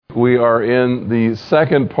We are in the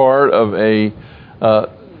second part of a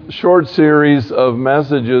short series of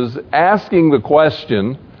messages asking the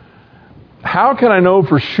question, how can I know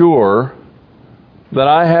for sure that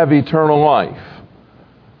I have eternal life?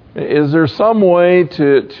 Is there some way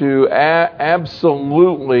to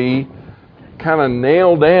absolutely kind of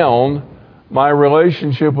nail down my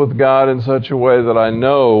relationship with God in such a way that I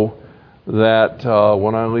know that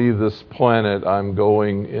when I leave this planet, I'm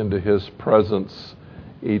going into His presence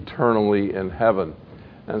eternally in heaven?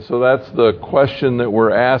 And so that's the question that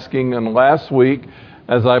we're asking. And last week,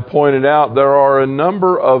 as I pointed out, there are a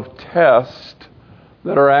number of tests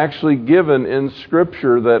that are actually given in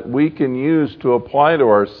Scripture that we can use to apply to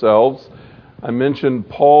ourselves. I mentioned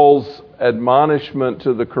Paul's admonishment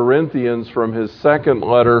to the Corinthians from his second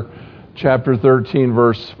letter, chapter 13,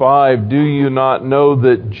 verse 5. Do you not know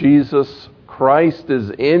that Jesus Christ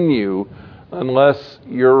is in you unless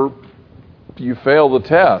you fail the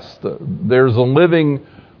test? There's a living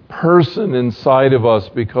person inside of us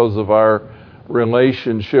because of our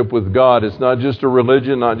relationship with God. It's not just a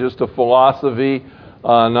religion, not just a philosophy,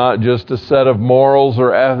 not just a set of morals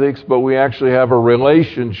or ethics, but we actually have a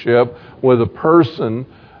relationship with a person,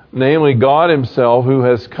 namely God Himself, who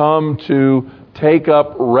has come to take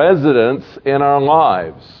up residence in our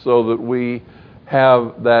lives so that we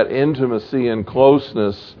have that intimacy and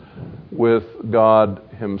closeness with God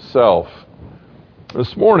Himself.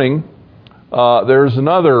 This morning, there's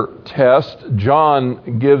another test.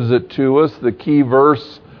 John gives it to us. The key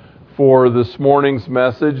verse for this morning's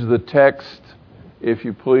message, the text, if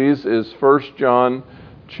you please, is 1 John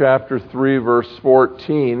chapter 3, verse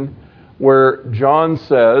 14, where John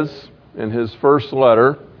says in his first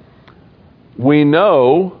letter, we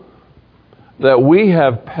know that we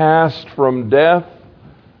have passed from death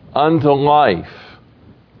unto life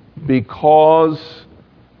because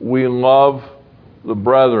we love the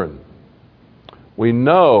brethren. We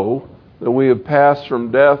know that we have passed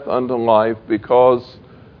from death unto life because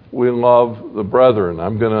we love the brethren.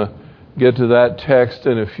 I'm going to get to that text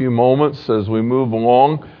in a few moments as we move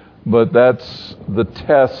along, but that's the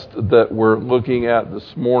test that we're looking at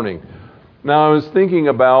this morning. Now, I was thinking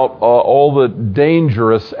about all the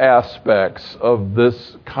dangerous aspects of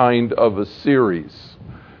this kind of a series,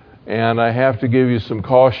 and I have to give you some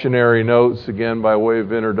cautionary notes again by way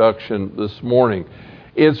of introduction this morning.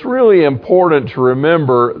 It's really important to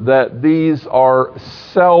remember that these are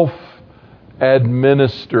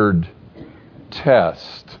self-administered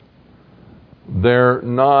tests. They're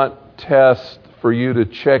not tests for you to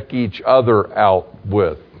check each other out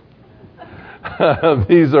with.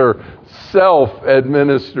 These are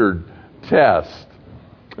self-administered tests.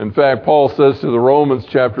 In fact, Paul says to the Romans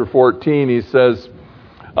chapter 14, he says,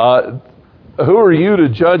 who are you to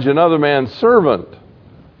judge another man's servant?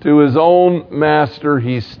 To his own master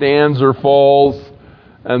he stands or falls.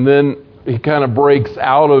 And then he kind of breaks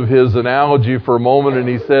out of his analogy for a moment and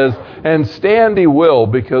he says, and stand he will,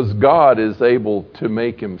 because God is able to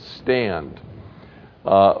make him stand.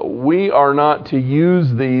 We are not to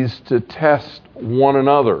use these to test one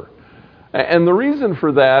another. And the reason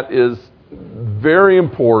for that is very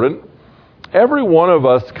important. Every one of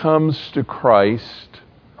us comes to Christ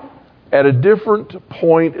at a different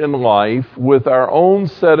point in life with our own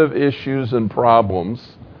set of issues and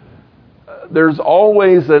problems. There's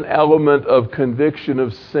always an element of conviction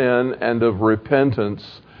of sin and of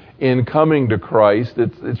repentance in coming to Christ.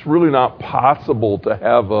 It's really not possible to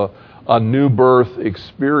have a new birth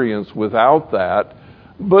experience without that.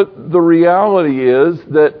 But the reality is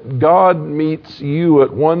that God meets you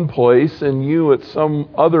at one place and you at some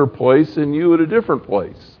other place and you at a different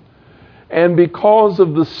place. And because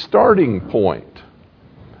of the starting point,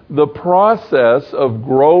 the process of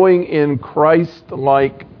growing in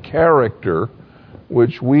Christ-like character,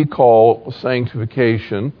 which we call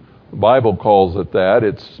sanctification, the Bible calls it that.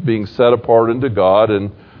 It's being set apart unto God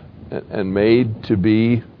and made to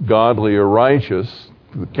be godly or righteous,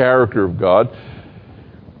 the character of God.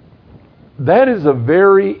 That is a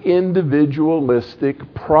very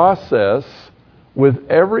individualistic process with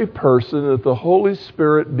every person that the Holy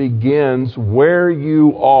Spirit begins where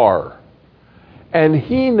you are. And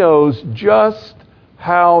He knows just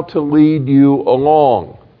how to lead you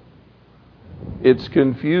along. It's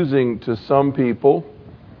confusing to some people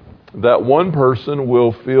that one person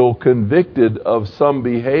will feel convicted of some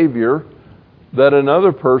behavior that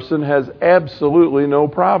another person has absolutely no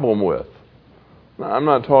problem with. Now, I'm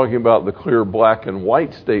not talking about the clear black and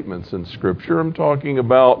white statements in Scripture. I'm talking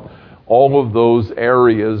about all of those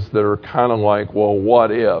areas that are kind of like, well,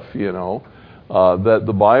 what if, that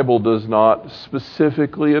the Bible does not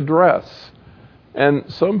specifically address.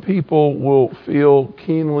 And some people will feel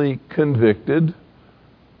keenly convicted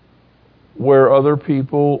where other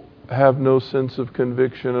people have no sense of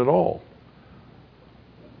conviction at all,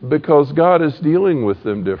 because God is dealing with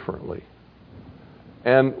them differently.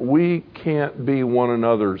 And we can't be one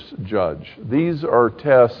another's judge. These are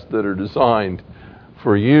tests that are designed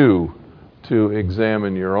for you to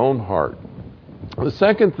examine your own heart. The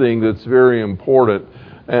second thing that's very important,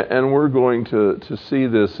 and we're going to see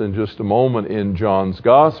this in just a moment in John's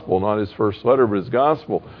Gospel, not his first letter, but his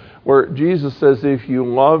Gospel, where Jesus says, if you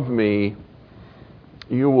love me,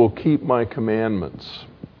 you will keep my commandments.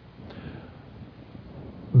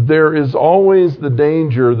 There is always the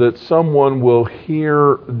danger that someone will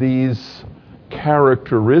hear these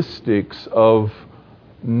characteristics of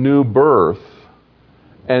new birth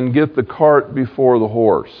and get the cart before the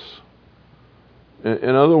horse.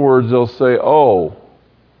 In other words, they'll say, oh,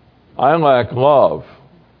 I lack love,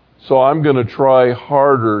 so I'm going to try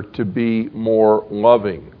harder to be more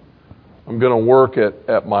loving. I'm going to work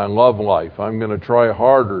at my love life. I'm going to try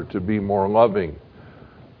harder to be more loving.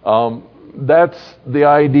 That's the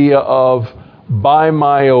idea of, by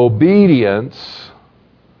my obedience,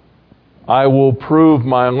 I will prove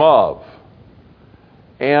my love.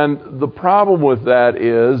 And the problem with that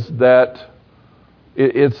is that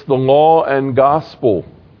it's the law and gospel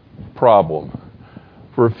problem.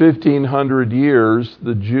 For 1,500 years,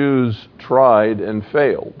 the Jews tried and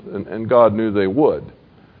failed, and God knew they would.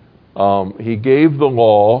 He gave the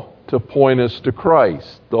law to point us to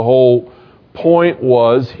Christ. The whole point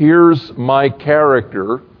was, here's my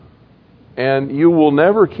character, and you will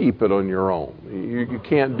never keep it on your own. You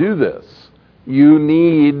can't do this. You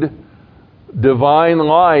need divine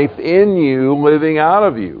life in you, living out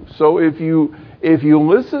of you. So if you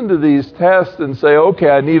listen to these tests and say, okay,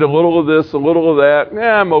 I need a little of this, a little of that,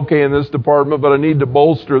 I'm okay in this department, but I need to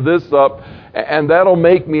bolster this up, and that'll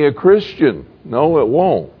make me a Christian. No, it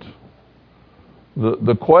won't.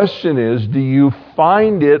 The question is, do you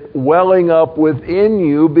find it welling up within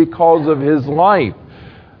you because of his life?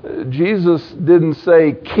 Jesus didn't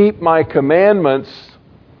say, keep my commandments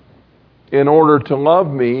in order to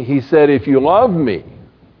love me. He said, if you love me,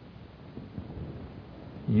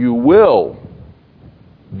 you will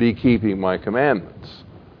be keeping my commandments.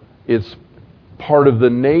 It's part of the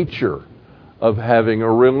nature of having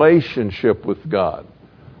a relationship with God.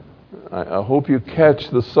 I hope you catch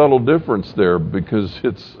the subtle difference there, because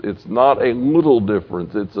it's not a little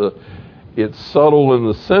difference. It's subtle in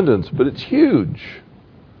the sentence, but it's huge.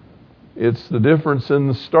 It's the difference in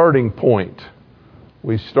the starting point.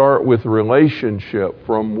 We start with relationship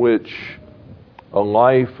from which a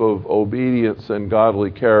life of obedience and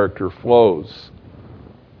godly character flows,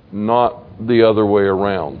 not the other way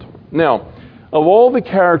around. Now, of all the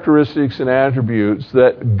characteristics and attributes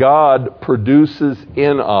that God produces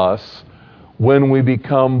in us when we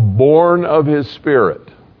become born of His Spirit,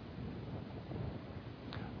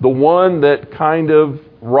 the one that kind of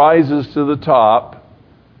rises to the top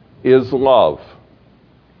is love.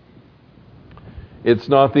 It's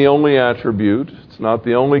not the only attribute. It's not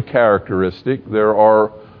the only characteristic. There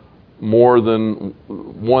are more than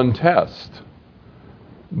one test.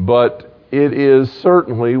 But it is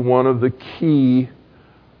certainly one of the key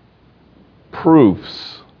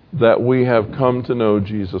proofs that we have come to know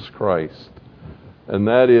Jesus Christ. And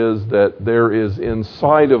that is that there is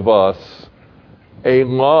inside of us a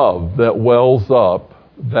love that wells up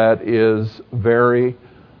that is very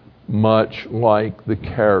much like the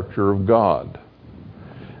character of God.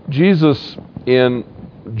 Jesus, in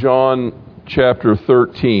John chapter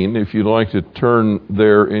 13, if you'd like to turn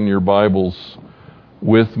there in your Bibles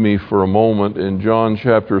with me for a moment, in John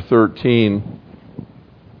chapter 13,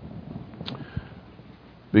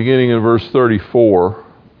 beginning in verse 34,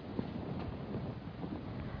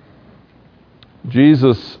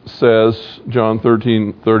 Jesus says, John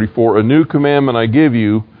 13:34, "A new commandment I give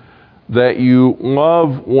you, that you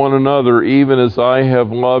love one another, even as I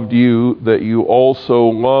have loved you, that you also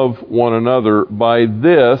love one another. By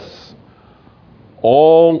this,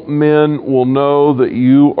 all men will know that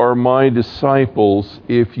you are my disciples,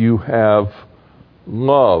 if you have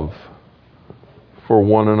love for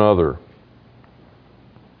one another."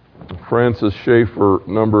 Francis Schaeffer,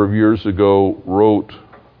 a number of years ago, wrote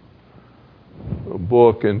a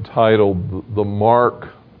book entitled "The Mark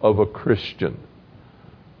of a Christian."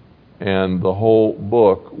 And the whole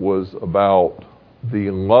book was about the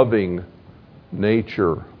loving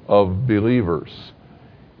nature of believers.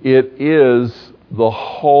 It is the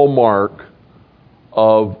hallmark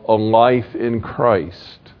of a life in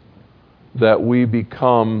Christ, that we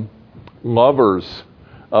become lovers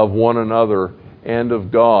of one another and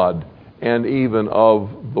of God, and even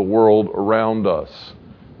of the world around us.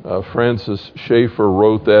 Francis Schaeffer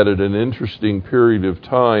wrote that at an interesting period of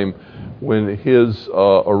time when his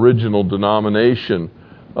original denomination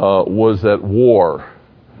was at war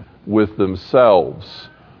with themselves,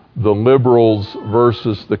 the liberals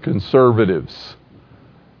versus the conservatives.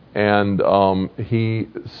 And he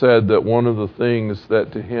said that one of the things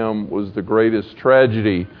that to him was the greatest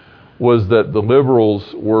tragedy was that the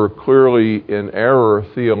liberals were clearly in error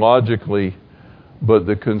theologically, but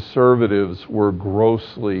the conservatives were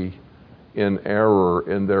grossly in error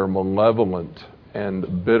in their malevolent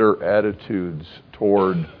and bitter attitudes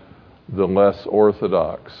toward the less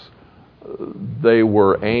orthodox. They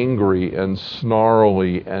were angry and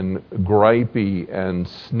snarly and gripey and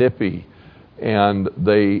snippy, and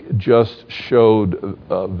they just showed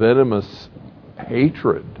venomous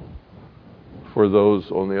hatred for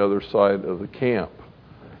those on the other side of the camp.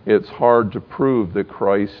 It's hard to prove that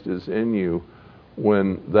Christ is in you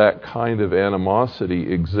when that kind of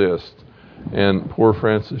animosity exists. And poor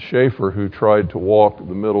Francis Schaeffer, who tried to walk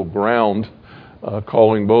the middle ground,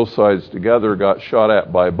 calling both sides together, got shot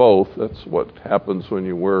at by both. That's what happens when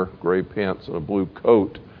you wear gray pants and a blue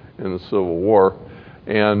coat in the Civil War.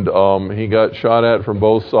 And he got shot at from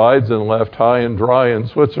both sides and left high and dry in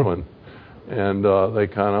Switzerland. And they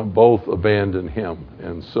kind of both abandoned him.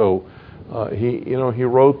 And so he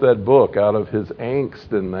wrote that book out of his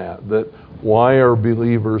angst in that why are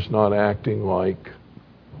believers not acting like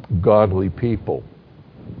godly people?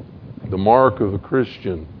 The mark of a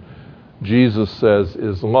Christian, Jesus says,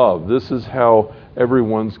 is love. This is how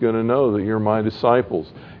everyone's going to know that you're my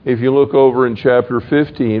disciples. If you look over in chapter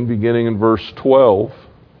 15, beginning in verse 12,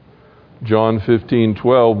 John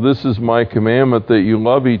 15:12, this is my commandment, that you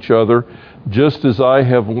love each other just as I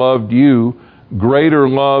have loved you. Greater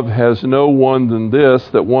love has no one than this,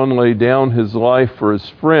 that one lay down his life for his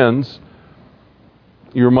friends.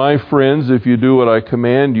 You're my friends if you do what I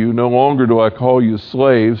command you. No longer do I call you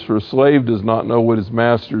slaves, for a slave does not know what his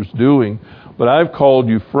master is doing. But I've called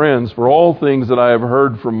you friends, for all things that I have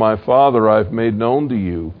heard from my Father I have made known to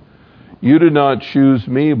you. You did not choose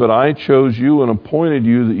me, but I chose you and appointed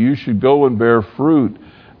you that you should go and bear fruit,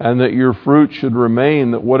 and that your fruit should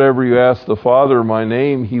remain, that whatever you ask the Father in my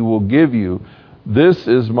name, he will give you. This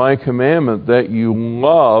is my commandment, that you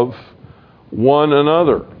love one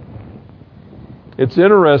another. It's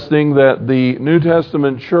interesting that the New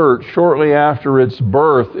Testament church, shortly after its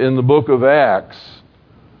birth in the book of Acts,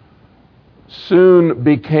 soon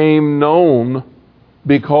became known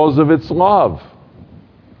because of its love.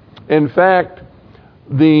 In fact,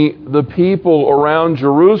 the people around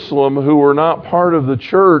Jerusalem who were not part of the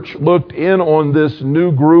church looked in on this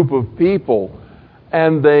new group of people,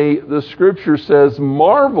 and the scripture says,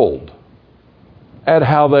 marveled at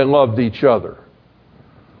how they loved each other.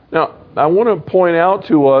 Now, I want to point out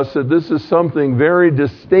to us that this is something very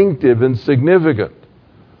distinctive and significant.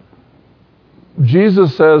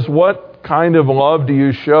 Jesus says, what kind of love do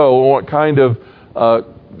you show? What kind of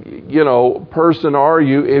person are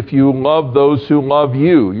you if you love those who love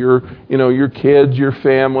you? Your kids, your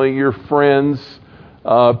family, your friends,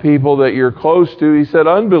 people that you're close to. He said,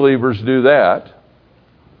 unbelievers do that.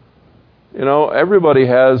 Everybody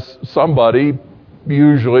has somebody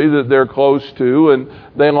usually that they're close to, and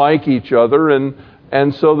they like each other,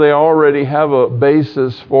 and so they already have a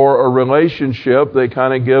basis for a relationship. They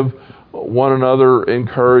kind of give one another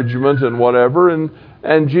encouragement and whatever,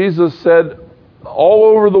 and Jesus said, all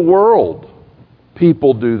over the world,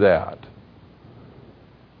 people do that.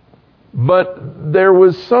 But there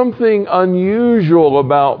was something unusual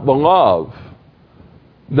about the love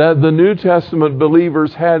that the New Testament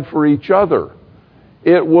believers had for each other.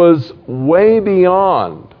 It was way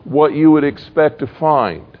beyond what you would expect to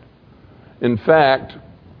find. In fact,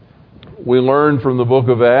 we learn from the book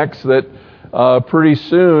of Acts that pretty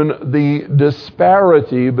soon the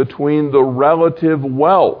disparity between the relative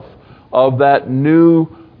wealth of that new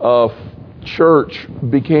church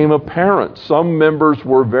became apparent. Some members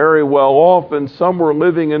were very well off and some were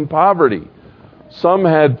living in poverty. Some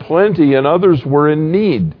had plenty and others were in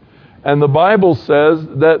need. And the Bible says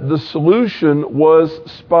that the solution was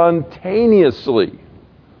spontaneously.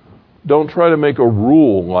 Don't try to make a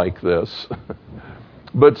rule like this.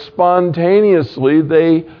 But spontaneously,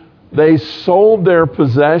 they sold their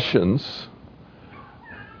possessions,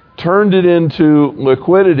 turned it into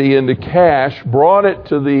liquidity, into cash, brought it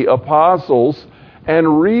to the apostles,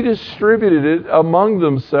 and redistributed it among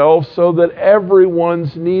themselves so that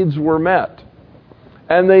everyone's needs were met.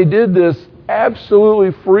 And they did this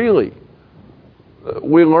absolutely freely.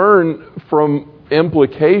 We learn from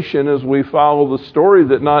implication as we follow the story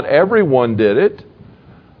that not everyone did it.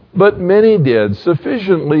 but many did,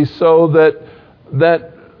 sufficiently so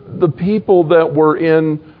that the people that were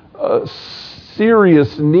in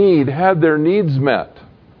serious need had their needs met.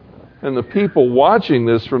 And the people watching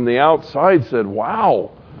this from the outside said,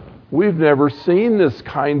 wow, we've never seen this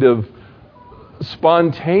kind of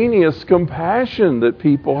spontaneous compassion that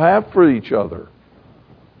people have for each other.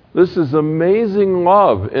 This is amazing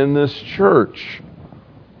love in this church.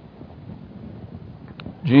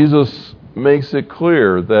 Jesus makes it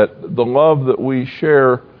clear that the love that we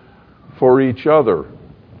share for each other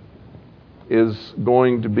is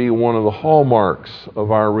going to be one of the hallmarks of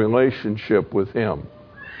our relationship with Him.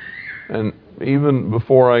 And even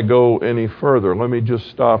before I go any further, let me just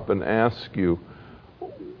stop and ask you,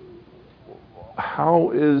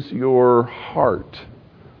 how is your heart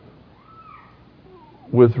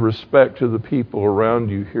with respect to the people around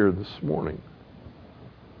you here this morning?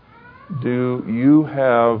 Do you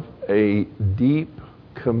have a deep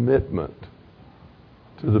commitment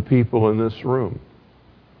to the people in this room?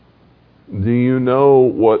 Do you know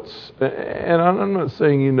and I'm not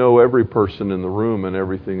saying you know every person in the room and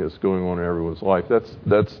everything that's going on in everyone's life.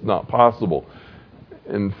 That's not possible.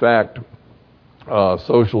 In fact,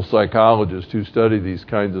 social psychologists who study these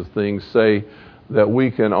kinds of things say that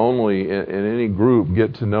we can only, in any group,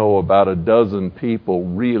 get to know about a dozen people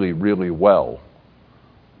really, really well.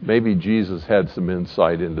 Maybe Jesus had some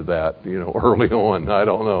insight into that, early on. I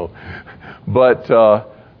don't know. But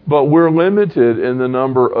we're limited in the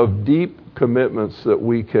number of deep commitments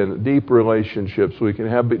deep relationships we can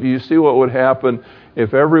have. But do you see what would happen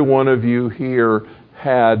if every one of you here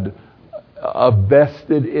had a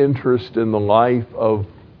vested interest in the life of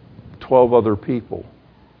 12 other people?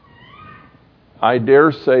 I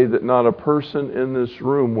dare say that not a person in this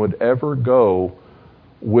room would ever go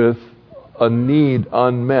with a need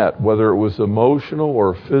unmet, whether it was emotional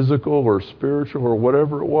or physical or spiritual or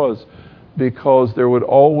whatever it was, because there would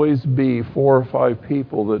always be 4 or 5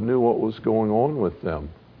 people that knew what was going on with them.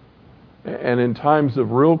 And in times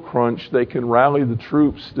of real crunch, they can rally the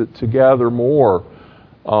troops to gather more.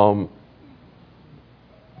 Are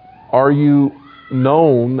you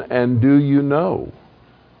known, and do you know?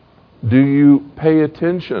 Do you pay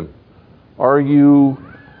attention? Are you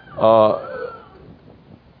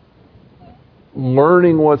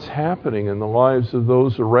learning what's happening in the lives of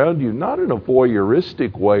those around you? Not in a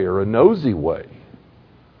voyeuristic way or a nosy way,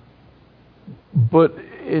 but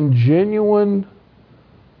in genuine,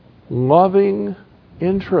 loving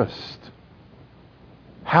interest.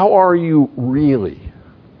 How are you really?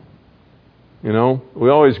 We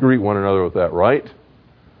always greet one another with that, right?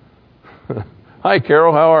 Hi,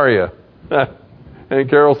 Carol, how are you? And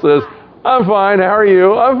Carol says, I'm fine, how are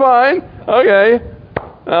you? I'm fine. Okay.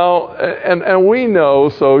 Now, and we know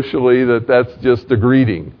socially that that's just a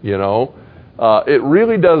greeting, It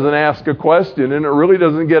really doesn't ask a question, and it really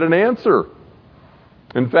doesn't get an answer.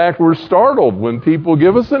 In fact, we're startled when people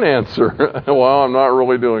give us an answer. Well, I'm not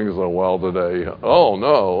really doing so well today. Oh,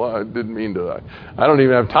 no, I didn't mean to. I don't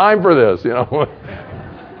even have time for this,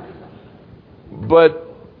 But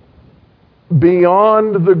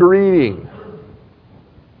beyond the greeting,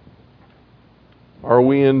 are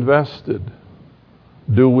we invested?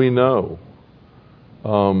 Do we know?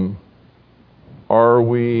 Are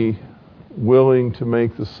we willing to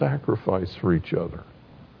make the sacrifice for each other?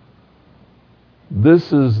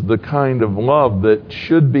 This is the kind of love that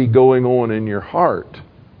should be going on in your heart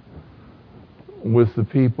with the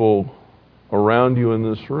people around you in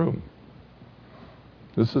this room.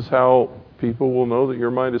 This is how people will know that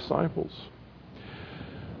you're my disciples.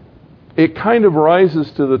 It kind of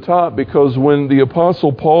rises to the top because when the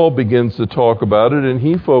Apostle Paul begins to talk about it, and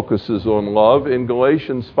he focuses on love, in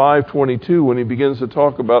Galatians 5:22, when he begins to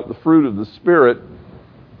talk about the fruit of the Spirit,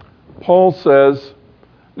 Paul says,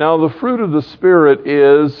 now the fruit of the Spirit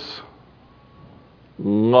is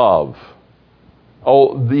love.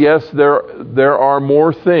 Oh, yes, there are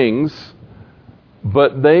more things,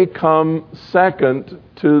 but they come second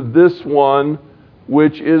to this one,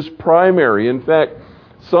 which is primary. In fact,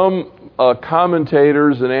 some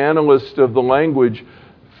commentators and analysts of the language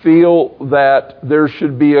feel that there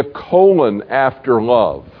should be a colon after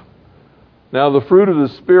love. Now, the fruit of the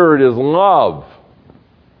Spirit is love,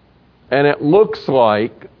 and it looks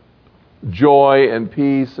like joy and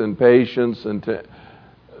peace and patience,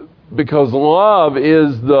 because love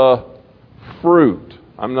is the fruit.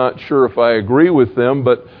 I'm not sure if I agree with them,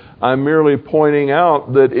 but I'm merely pointing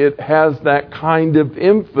out that it has that kind of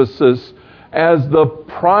emphasis as the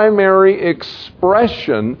primary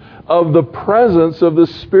expression of the presence of the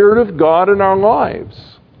Spirit of God in our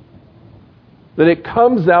lives. That it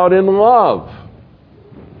comes out in love.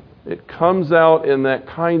 It comes out in that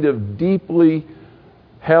kind of deeply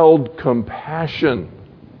held compassion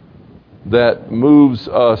that moves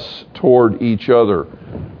us toward each other.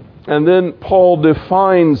 And then Paul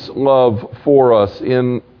defines love for us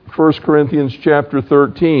in 1 Corinthians chapter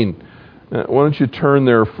 13. Why don't you turn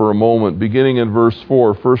there for a moment, beginning in verse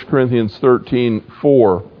 4, 1 Corinthians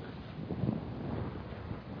 13:4.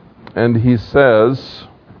 And he says,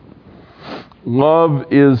 love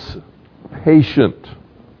is patient.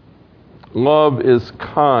 Love is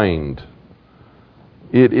kind.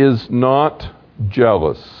 It is not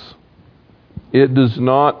jealous. It does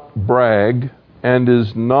not brag and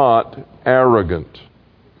is not arrogant.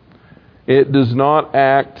 It does not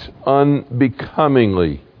act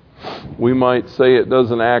unbecomingly. We might say it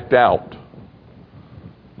doesn't act out.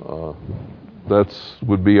 That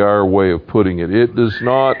would be our way of putting it. It does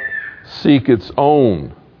not seek its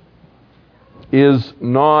own, is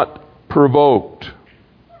not provoked,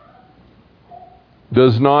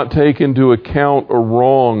 does not take into account a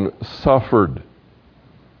wrong suffered,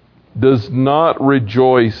 does not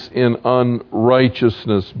rejoice in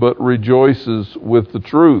unrighteousness, but rejoices with the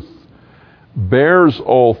truth, bears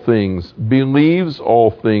all things, believes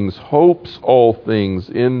all things, hopes all things,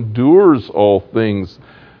 endures all things.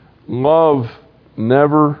 Love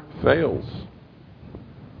never fails.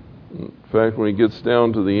 In fact, when he gets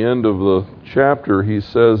down to the end of the chapter, he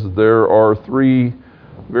says there are three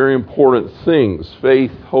very important things: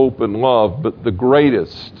 faith, hope, and love, but the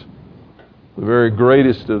very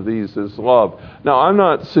greatest of these is love. Now, I'm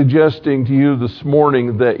not suggesting to you this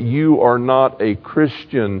morning that you are not a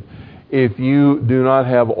Christian if you do not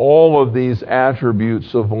have all of these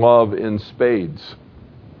attributes of love in spades.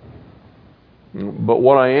 But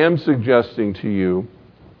what I am suggesting to you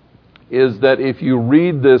is that if you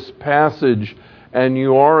read this passage and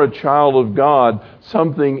you are a child of God,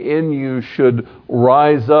 something in you should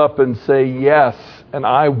rise up and say, yes, and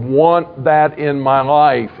I want that in my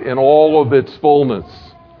life in all of its fullness.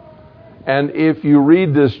 And if you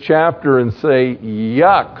read this chapter and say,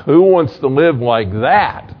 yuck, who wants to live like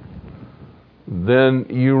that? Then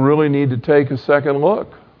you really need to take a second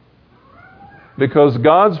look. Because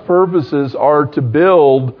God's purposes are to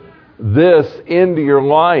build this into your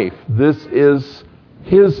life. This is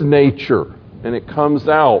His nature, and it comes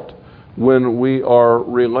out when we are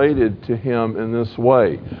related to Him in this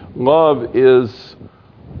way. Love is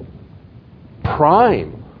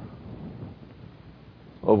prime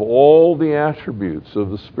of all the attributes of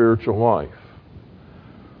the spiritual life.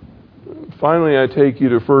 Finally, I take you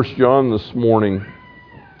to 1 John this morning,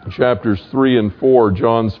 chapters 3 and 4,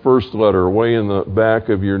 John's first letter, way in the back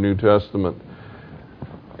of your New Testament.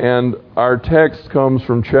 And our text comes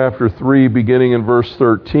from chapter 3, beginning in verse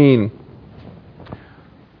 13.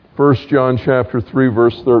 1 John chapter 3,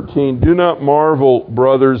 verse 13. Do not marvel,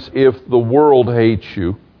 brothers, if the world hates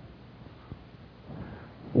you.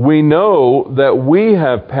 We know that we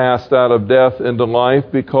have passed out of death into life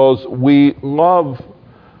because we love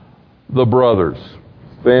the brothers,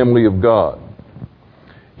 family of God.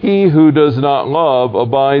 He who does not love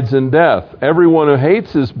abides in death. Everyone who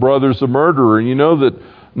hates his brother is a murderer, and you know that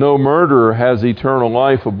no murderer has eternal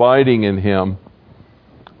life abiding in him.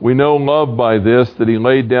 We know love by this, that He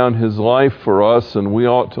laid down His life for us, and we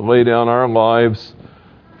ought to lay down our lives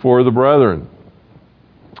for the brethren.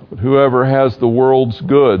 But whoever has the world's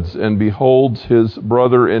goods and beholds his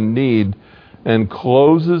brother in need and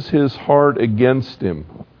closes his heart against him,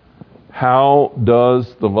 how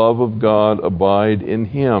does the love of God abide in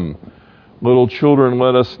him? Little children,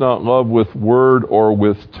 let us not love with word or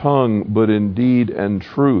with tongue, but in deed and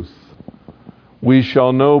truth. We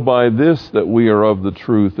shall know by this that we are of the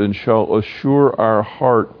truth, and shall assure our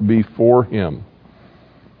heart before Him.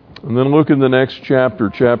 And then look in the next chapter,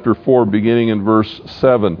 chapter 4, beginning in verse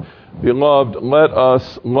 7. Beloved, let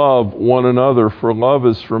us love one another, for love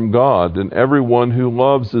is from God, and everyone who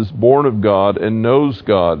loves is born of God and knows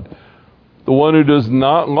God. The one who does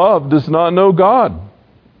not love does not know God,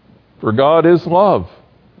 for God is love.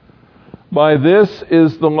 By this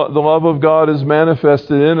is the love of God is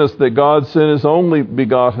manifested in us, that God sent His only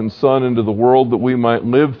begotten Son into the world that we might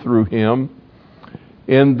live through Him.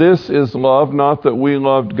 In this is love, not that we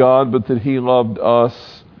loved God, but that He loved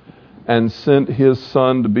us and sent His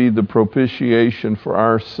Son to be the propitiation for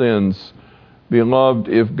our sins. Beloved,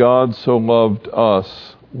 if God so loved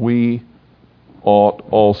us, we ought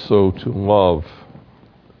also to love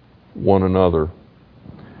one another.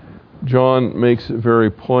 John makes it very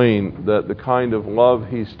plain that the kind of love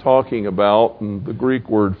he's talking about, and the Greek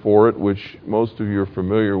word for it, which most of you are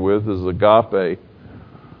familiar with, is agape.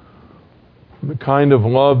 The kind of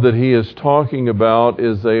love that he is talking about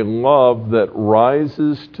is a love that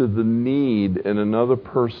rises to the need in another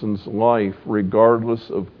person's life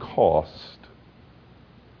regardless of cost.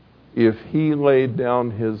 If he laid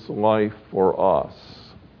down his life for us,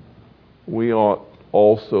 we ought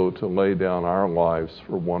also to lay down our lives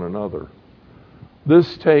for one another.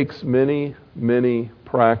 This takes many, many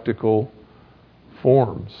practical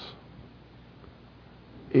forms.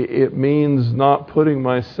 It means not putting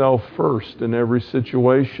myself first in every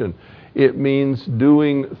situation. It means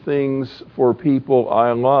doing things for people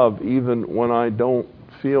I love even when I don't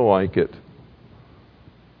feel like it.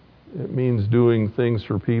 It means doing things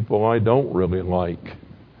for people I don't really like,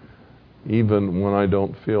 even when I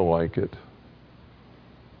don't feel like it.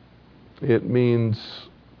 It means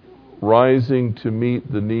rising to meet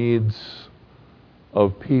the needs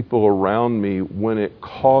of people around me when it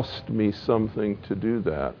cost me something to do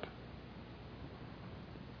that.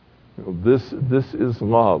 This is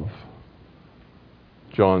love,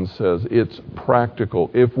 John says. It's practical.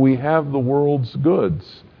 If we have the world's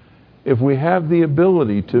goods, if we have the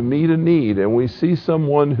ability to meet a need and we see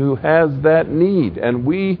someone who has that need and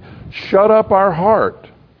we shut up our heart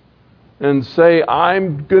and say,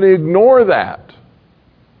 I'm going to ignore that,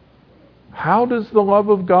 how does the love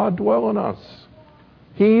of God dwell in us?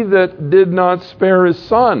 He that did not spare his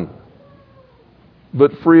son,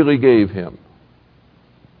 but freely gave him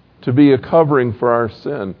to be a covering for our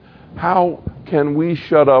sin. How can we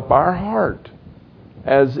shut up our heart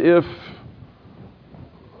as if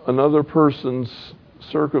another person's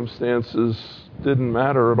circumstances didn't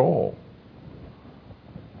matter at all?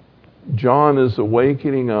 John is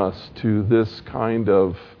awakening us to this kind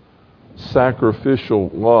of sacrificial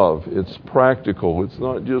love. It's practical. It's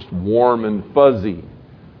not just warm and fuzzy.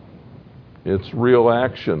 It's real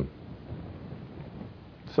action.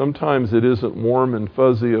 Sometimes it isn't warm and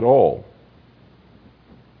fuzzy at all.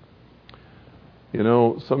 You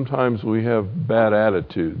know, sometimes we have bad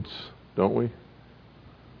attitudes, don't we?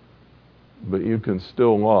 But you can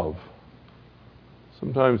still love.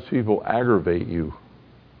 Sometimes people aggravate you,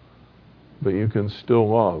 but you can still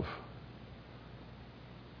love.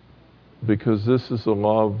 Because this is a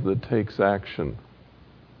love that takes action.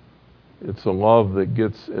 It's a love that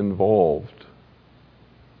gets involved,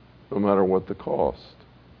 no matter what the cost.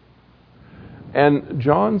 And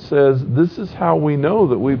John says this is how we know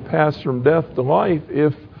that we've passed from death to life,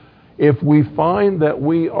 if we find that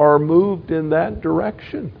we are moved in that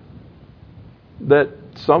direction. That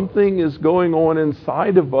something is going on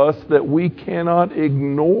inside of us that we cannot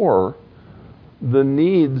ignore the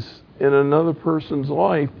needs in another person's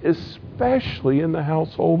life, especially in the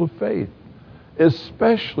household of faith,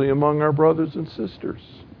 especially among our brothers and sisters.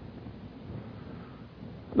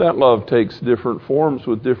 That love takes different forms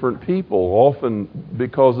with different people, often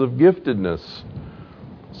because of giftedness.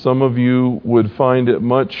 Some of you would find it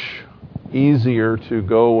much easier to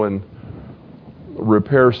go and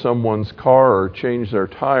repair someone's car or change their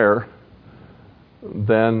tire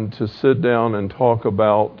than to sit down and talk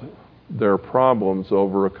about their problems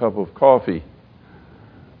over a cup of coffee.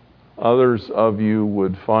 Others of you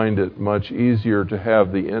would find it much easier to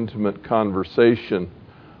have the intimate conversation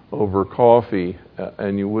over coffee,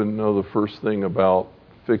 and you wouldn't know the first thing about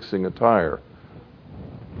fixing a tire.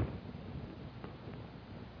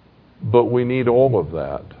 But we need all of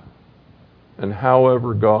that. And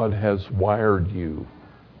however God has wired you,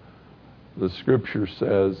 the Scripture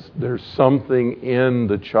says there's something in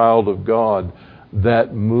the child of God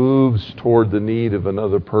that moves toward the need of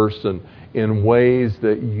another person in ways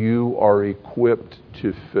that you are equipped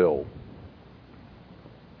to fill.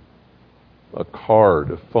 A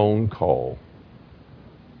card, a phone call,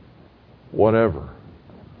 whatever.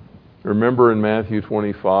 Remember in Matthew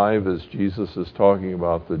 25, as Jesus is talking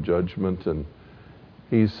about the judgment, and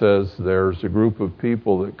he says, there's a group of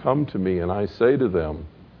people that come to me, and I say to them,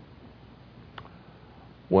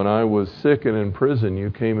 when I was sick and in prison,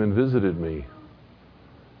 you came and visited me.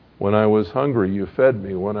 When I was hungry, you fed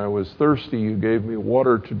me. When I was thirsty, you gave me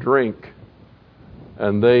water to drink.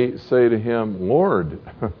 And they say to him, Lord,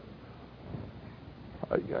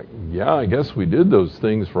 yeah, I guess we did those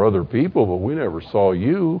things for other people, but we never saw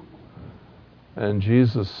you. And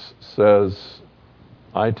Jesus says,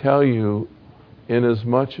 I tell you,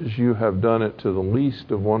 inasmuch as you have done it to the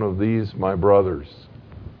least of one of these, my brothers,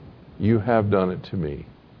 you have done it to me.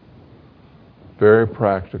 Very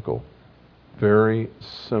practical, very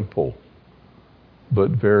simple, but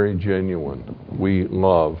very genuine. We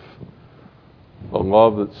love, a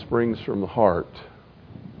love that springs from the heart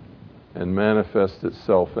and manifests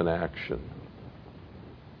itself in action.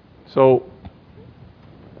 So,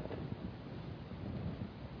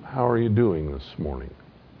 How are you doing this morning?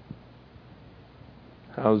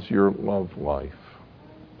 How's your love life?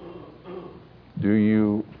 Do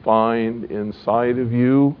you find inside of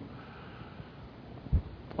you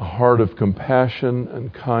a heart of compassion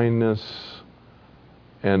and kindness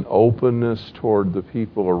and openness toward the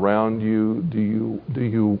people around you? Do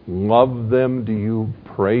you love them? Do you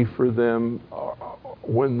pray for them?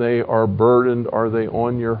 When they are burdened, are they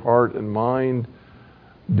on your heart and mind?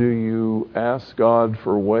 Do you ask God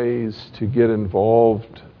for ways to get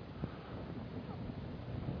involved?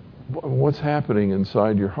 What's happening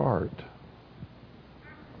inside your heart?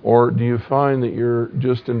 Or do you find that you're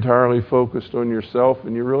just entirely focused on yourself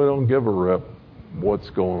and you really don't give a rip what's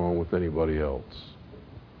going on with anybody else?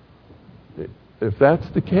 If that's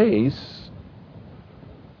the case,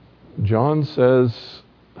 John says,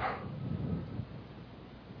 if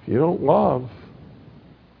you don't love,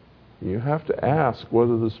 you have to ask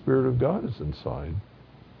whether the Spirit of God is inside.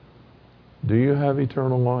 Do you have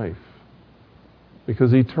eternal life?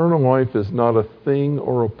 Because eternal life is not a thing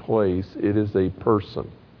or a place, it is a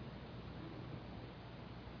person.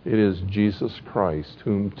 It is Jesus Christ,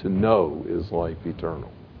 whom to know is life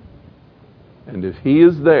eternal. And if He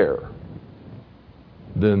is there,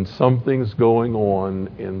 then something's going on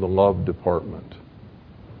in the love department.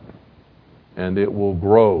 And it will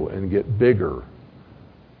grow and get bigger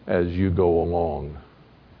as you go along.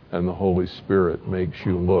 And the Holy Spirit makes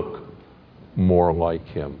you look more like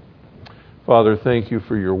Him. Father, thank you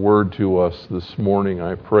for your word to us this morning.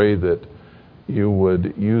 I pray that you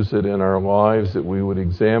would use it in our lives, that we would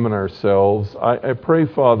examine ourselves. I pray,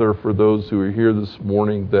 Father, for those who are here this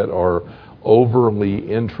morning that are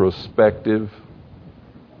overly introspective,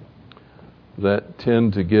 that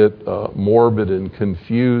tend to get morbid and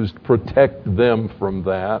confused. Protect them from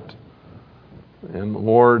that. And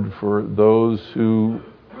Lord, for those who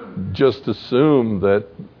just assume that,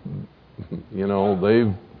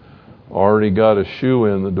 they've already got a shoe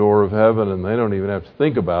in the door of heaven and they don't even have to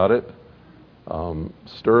think about it,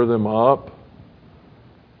 stir them up,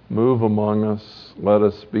 move among us, let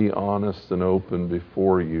us be honest and open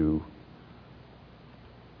before you,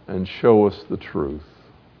 and show us the truth.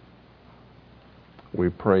 We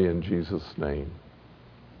pray in Jesus' name.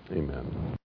 Amen.